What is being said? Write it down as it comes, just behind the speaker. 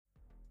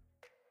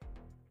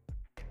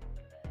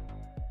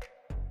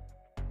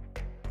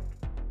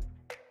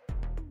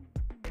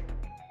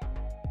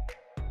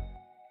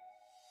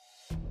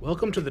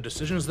Welcome to the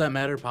Decisions That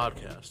Matter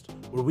podcast,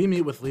 where we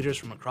meet with leaders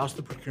from across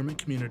the procurement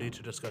community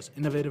to discuss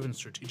innovative and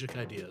strategic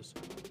ideas.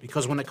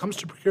 Because when it comes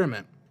to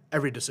procurement,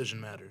 every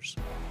decision matters.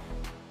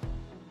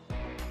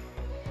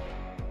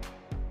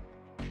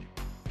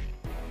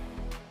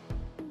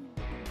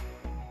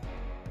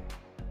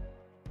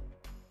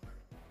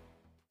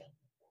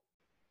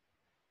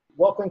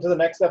 Welcome to the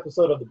next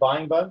episode of The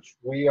Buying Bunch.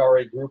 We are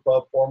a group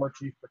of former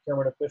chief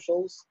procurement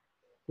officials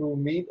who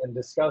meet and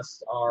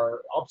discuss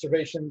our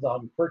observations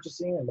on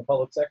purchasing in the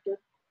public sector.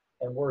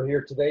 And we're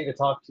here today to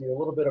talk to you a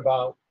little bit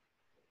about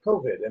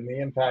COVID and the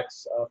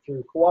impacts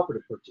through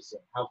cooperative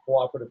purchasing, how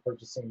cooperative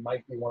purchasing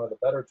might be one of the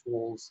better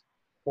tools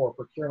for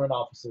procurement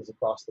offices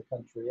across the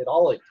country at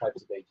all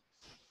types of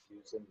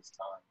agencies in this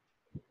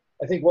time.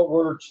 I think what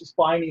we're just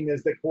finding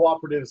is that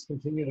cooperatives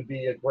continue to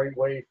be a great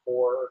way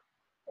for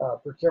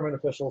procurement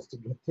officials to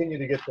continue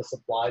to get the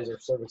supplies or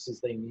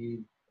services they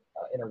need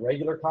in a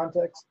regular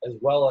context, as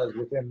well as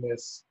within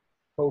this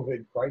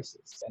COVID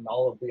crisis and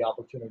all of the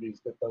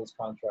opportunities that those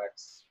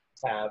contracts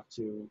have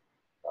to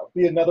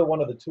be another one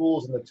of the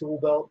tools in the tool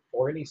belt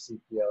for any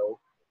CPO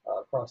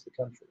across the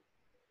country.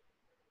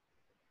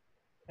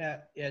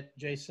 Yeah,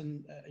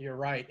 Jason, you're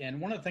right. And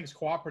one of the things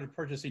cooperative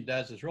purchasing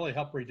does is really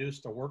help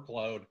reduce the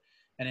workload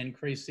and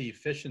increase the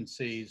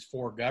efficiencies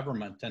for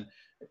government. And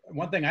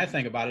one thing I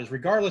think about is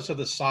regardless of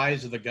the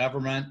size of the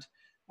government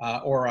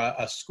or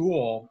a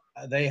school,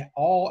 they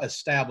all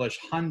establish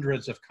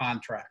hundreds of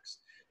contracts.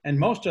 And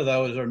most of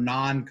those are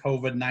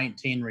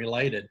non-COVID-19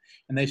 related,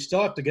 and they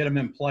still have to get them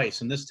in place.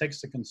 And this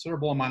takes a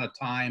considerable amount of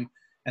time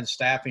and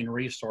staffing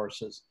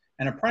resources.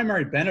 And a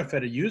primary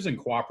benefit of using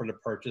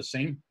cooperative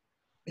purchasing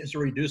is to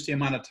reduce the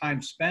amount of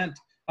time spent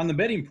on the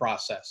bidding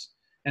process.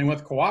 And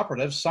with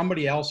cooperatives,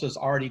 somebody else has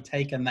already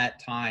taken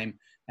that time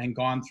and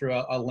gone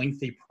through a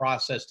lengthy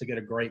process to get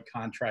a great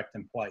contract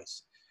in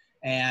place.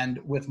 And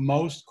with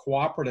most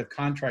cooperative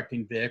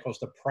contracting vehicles,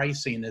 the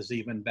pricing is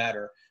even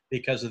better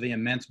because of the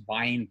immense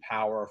buying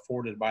power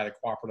afforded by the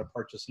cooperative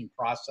purchasing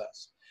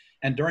process.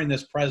 And during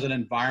this present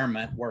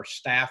environment where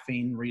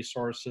staffing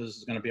resources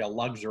is going to be a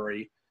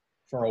luxury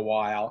for a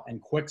while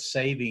and quick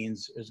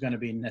savings is going to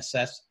be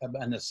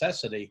a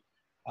necessity,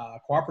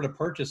 cooperative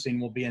purchasing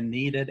will be a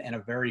needed and a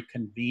very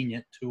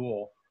convenient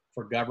tool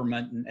for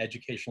government and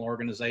educational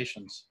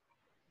organizations.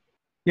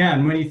 Yeah,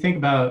 and when you think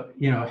about,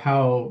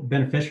 how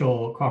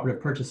beneficial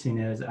cooperative purchasing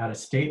is at a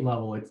state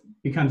level, it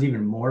becomes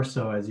even more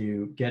so as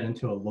you get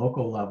into a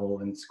local level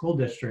and school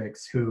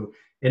districts who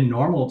in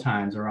normal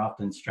times are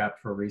often strapped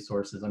for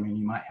resources. I mean,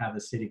 you might have a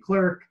city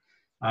clerk,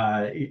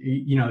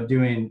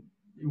 wearing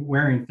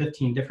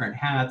 15 different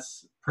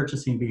hats,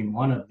 purchasing being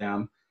one of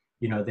them.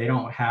 They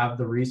don't have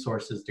the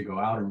resources to go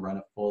out and run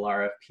a full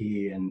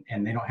RFP,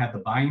 and they don't have the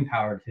buying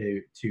power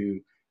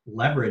to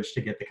leverage to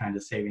get the kind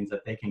of savings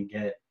that they can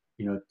get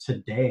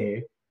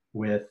today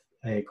with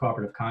a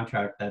cooperative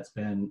contract that's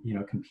been,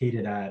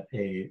 competed at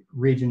a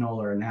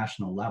regional or a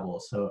national level.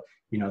 So,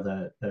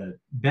 the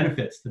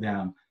benefits to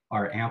them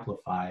are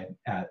amplified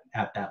at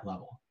that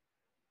level.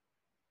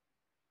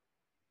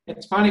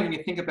 It's funny when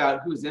you think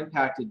about who's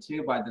impacted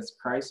too by this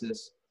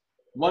crisis.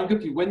 One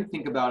group you wouldn't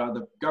think about are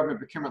the government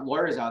procurement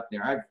lawyers out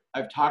there.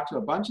 I've talked to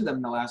a bunch of them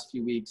in the last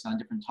few weeks on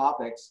different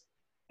topics,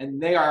 and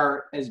they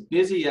are as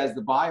busy as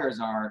the buyers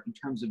are in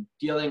terms of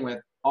dealing with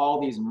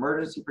all these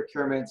emergency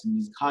procurements and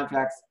these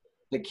contracts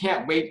that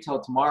can't wait till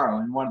tomorrow.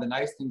 And one of the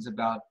nice things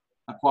about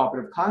a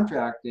cooperative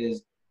contract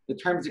is the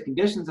terms and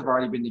conditions have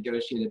already been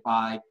negotiated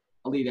by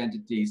a lead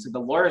entity. So the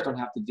lawyers don't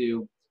have to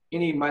do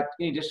any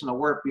additional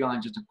work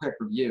beyond just a quick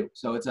review.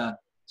 So it's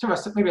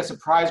maybe a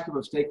surprise group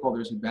of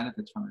stakeholders who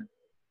benefits from it.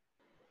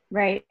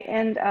 Right.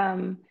 And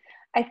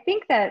I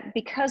think that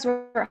because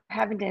we're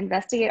having to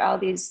investigate all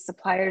these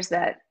suppliers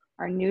that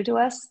are new to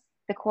us,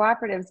 the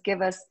cooperatives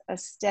give us a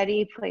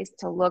steady place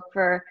to look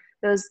for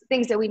those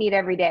things that we need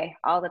every day,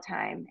 all the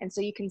time. And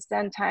so you can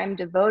spend time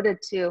devoted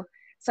to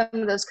some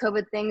of those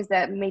COVID things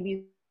that maybe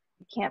you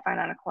can't find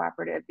on a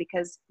cooperative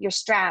because you're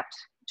strapped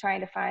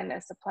trying to find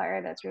a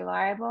supplier that's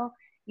reliable.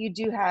 You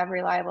do have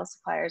reliable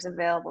suppliers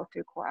available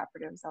through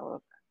cooperatives all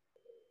over.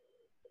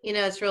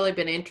 It's really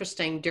been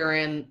interesting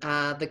during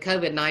the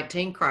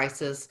COVID-19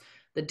 crisis,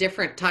 the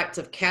different types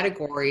of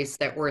categories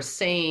that we're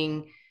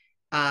seeing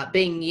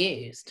being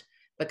used.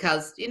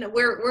 Because,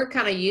 we're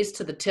kind of used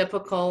to the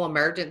typical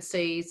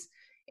emergencies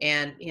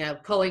and,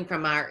 pulling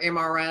from our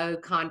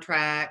MRO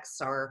contracts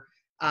or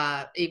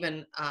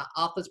even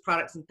office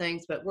products and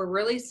things. But we're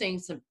really seeing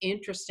some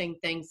interesting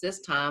things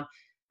this time.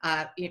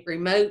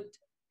 Remote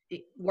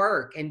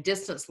work and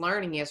distance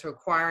learning is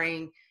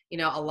requiring,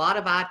 a lot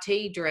of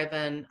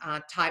IT-driven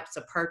types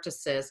of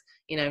purchases.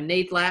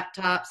 Need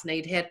laptops,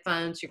 need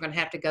headphones. You're going to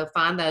have to go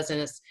find those. And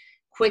it's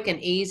quick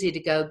and easy to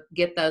go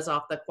get those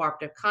off the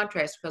cooperative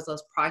contracts because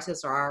those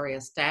prices are already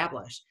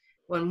established.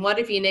 What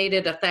if you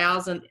needed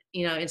 1,000,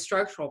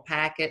 instructional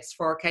packets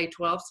for a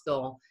K-12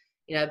 school?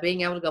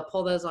 Being able to go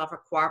pull those off a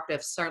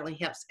cooperative certainly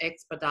helps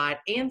expedite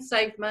and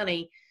save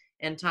money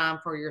and time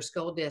for your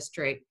school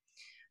district.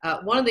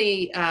 One of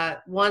the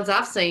ones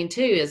I've seen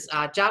too is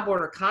job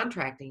order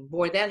contracting.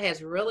 Boy, that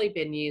has really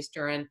been used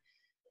during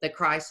the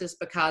crisis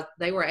because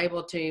they were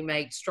able to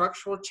make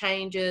structural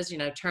changes,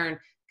 turn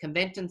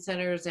convention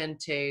centers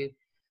into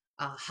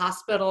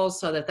hospitals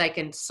so that they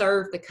can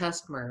serve the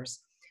customers.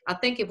 I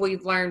think if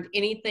we've learned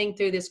anything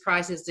through this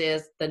crisis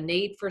is the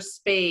need for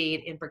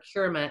speed in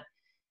procurement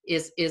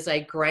is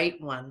a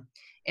great one.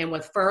 And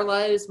with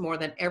furloughs more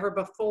than ever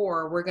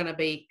before, we're going to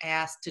be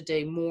asked to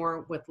do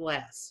more with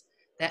less.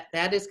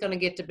 That is going to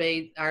get to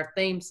be our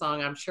theme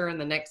song, I'm sure, in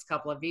the next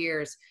couple of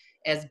years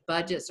as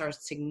budgets are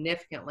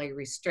significantly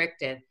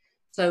restricted.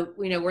 So,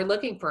 we're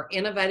looking for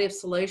innovative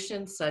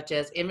solutions such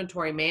as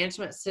inventory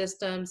management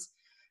systems,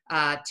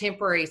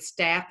 temporary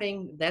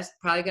staffing. That's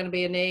probably going to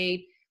be a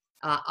need.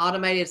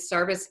 Automated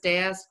service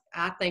desk.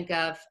 I think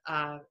of,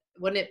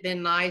 wouldn't it have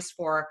been nice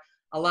for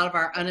a lot of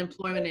our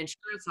unemployment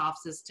insurance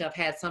offices to have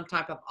had some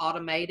type of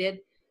automated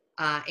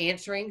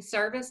answering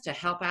service to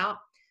help out?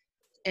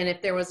 And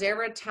if there was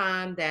ever a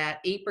time that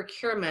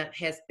e-procurement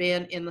has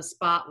been in the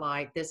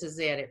spotlight, this is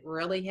it. It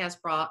really has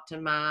brought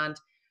to mind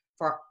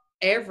for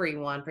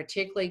everyone,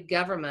 particularly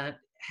government,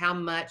 how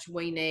much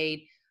we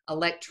need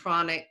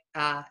electronic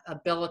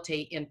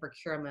ability in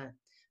procurement.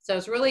 So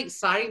it's really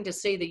exciting to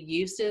see the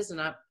uses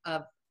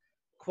of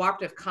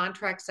cooperative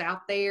contracts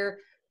out there.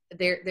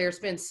 There's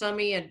been so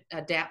many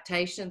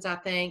adaptations, I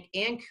think,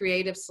 and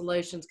creative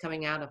solutions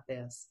coming out of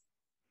this.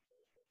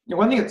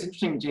 One thing that's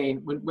interesting,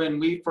 Jane, when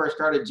we first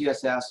started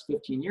GSS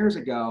 15 years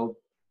ago,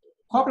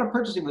 cooperative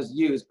purchasing was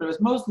used, but it was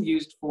mostly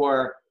used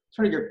for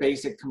sort of your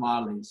basic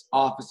commodities,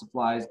 office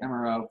supplies,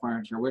 MRO,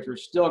 furniture, which are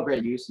still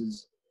great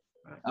uses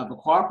of a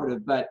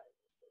cooperative. But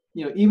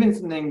even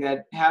something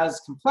that has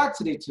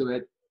complexity to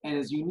it and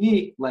is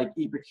unique, like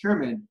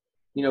e-procurement,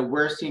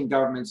 we're seeing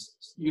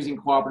governments using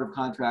cooperative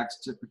contracts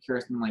to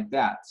procure something like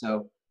that.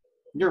 So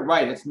you're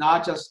right; it's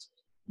not just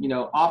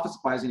office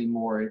supplies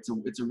anymore. It's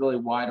a really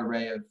wide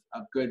array of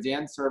goods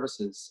and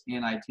services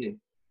and IT.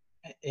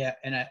 Yeah,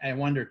 and I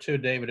wonder too,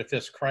 David, if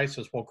this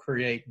crisis will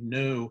create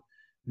new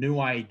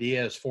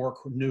ideas for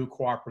new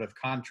cooperative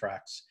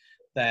contracts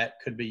that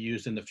could be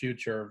used in the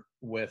future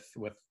with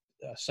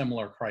a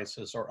similar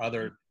crisis or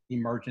other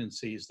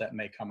emergencies that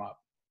may come up.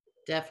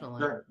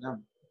 Definitely. Sure, yeah.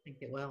 I think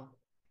it will.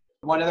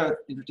 One other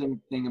interesting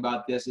thing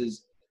about this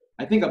is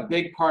I think a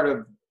big part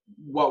of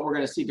what we're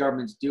going to see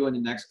governments do in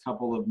the next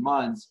couple of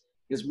months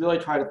is really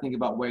try to think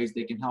about ways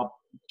they can help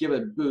give a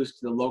boost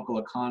to the local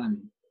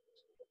economy.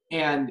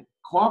 And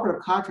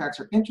cooperative contracts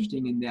are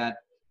interesting in that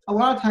a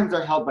lot of times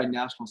they're held by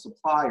national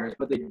suppliers,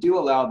 but they do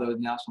allow those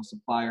national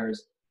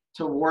suppliers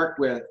to work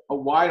with a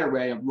wide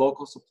array of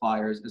local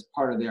suppliers as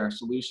part of their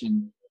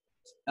solution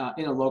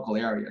in a local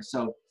area.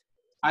 So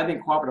I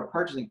think cooperative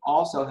purchasing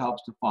also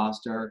helps to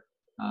foster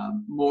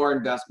more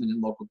investment in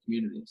local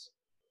communities.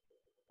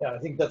 Yeah, I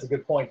think that's a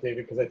good point,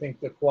 David, because I think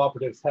the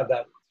cooperatives have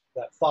that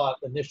thought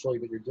initially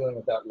that you're dealing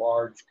with that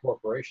large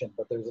corporation,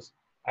 but there's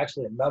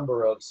actually a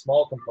number of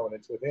small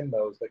components within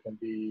those that can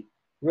be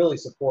really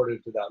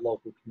supportive to that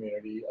local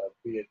community,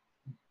 be it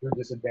through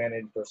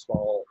disadvantaged or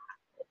small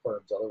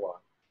firms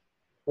otherwise.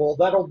 Well,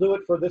 that'll do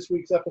it for this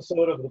week's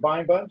episode of The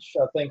Buying Bunch.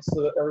 Thanks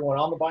to everyone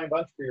on The Buying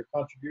Bunch for your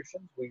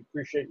contributions. We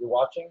appreciate you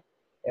watching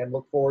and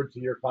look forward to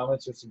your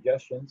comments or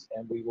suggestions,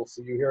 and we will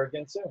see you here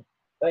again soon.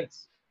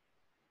 Thanks.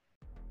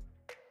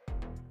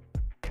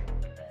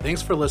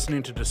 Thanks for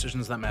listening to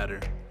Decisions That Matter.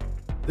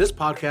 This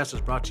podcast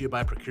is brought to you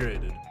by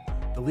Procurated,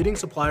 the leading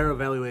supplier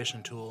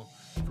evaluation tool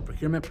for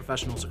procurement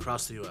professionals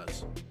across the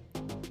U.S.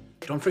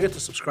 Don't forget to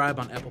subscribe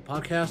on Apple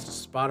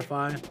Podcasts,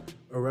 Spotify,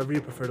 or wherever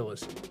you prefer to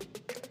listen.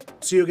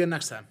 See you again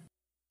next time.